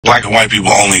Black and white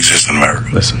people only exist in America.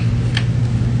 Listen.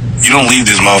 You don't leave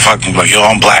this motherfucker like, yo,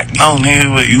 I'm black. No, nigga,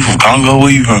 where you from Congo?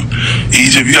 Where you from?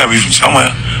 Egypt? You gotta be from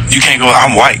somewhere. You can't go,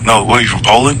 I'm white. No, where you from?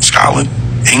 Poland? Scotland?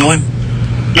 England?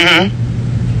 Mm-hmm.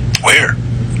 Where?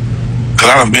 Because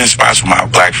I done been spots with my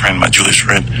black friend, my Jewish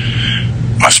friend,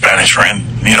 my Spanish friend.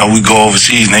 You know, we go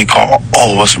overseas and they call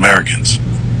all of us Americans.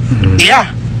 Mm-hmm. Yeah.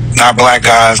 Not black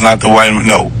guys, not the white,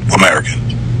 no,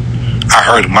 Americans. I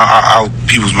heard it out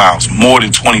people's mouths more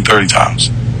than 20, 30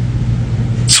 times.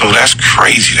 So that's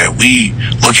crazy that we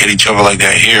look at each other like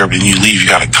that here, but when you leave, you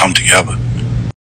got to come together.